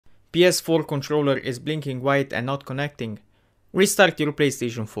PS4 controller is blinking white and not connecting, restart your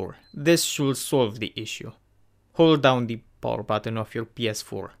PlayStation 4. This should solve the issue. Hold down the power button of your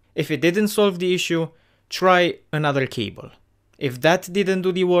PS4. If it didn't solve the issue, try another cable. If that didn't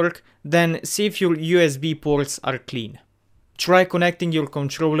do the work, then see if your USB ports are clean. Try connecting your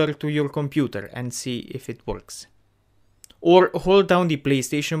controller to your computer and see if it works. Or hold down the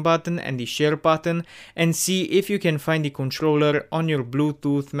PlayStation button and the share button and see if you can find the controller on your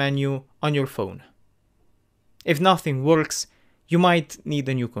Bluetooth menu on your phone. If nothing works, you might need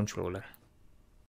a new controller.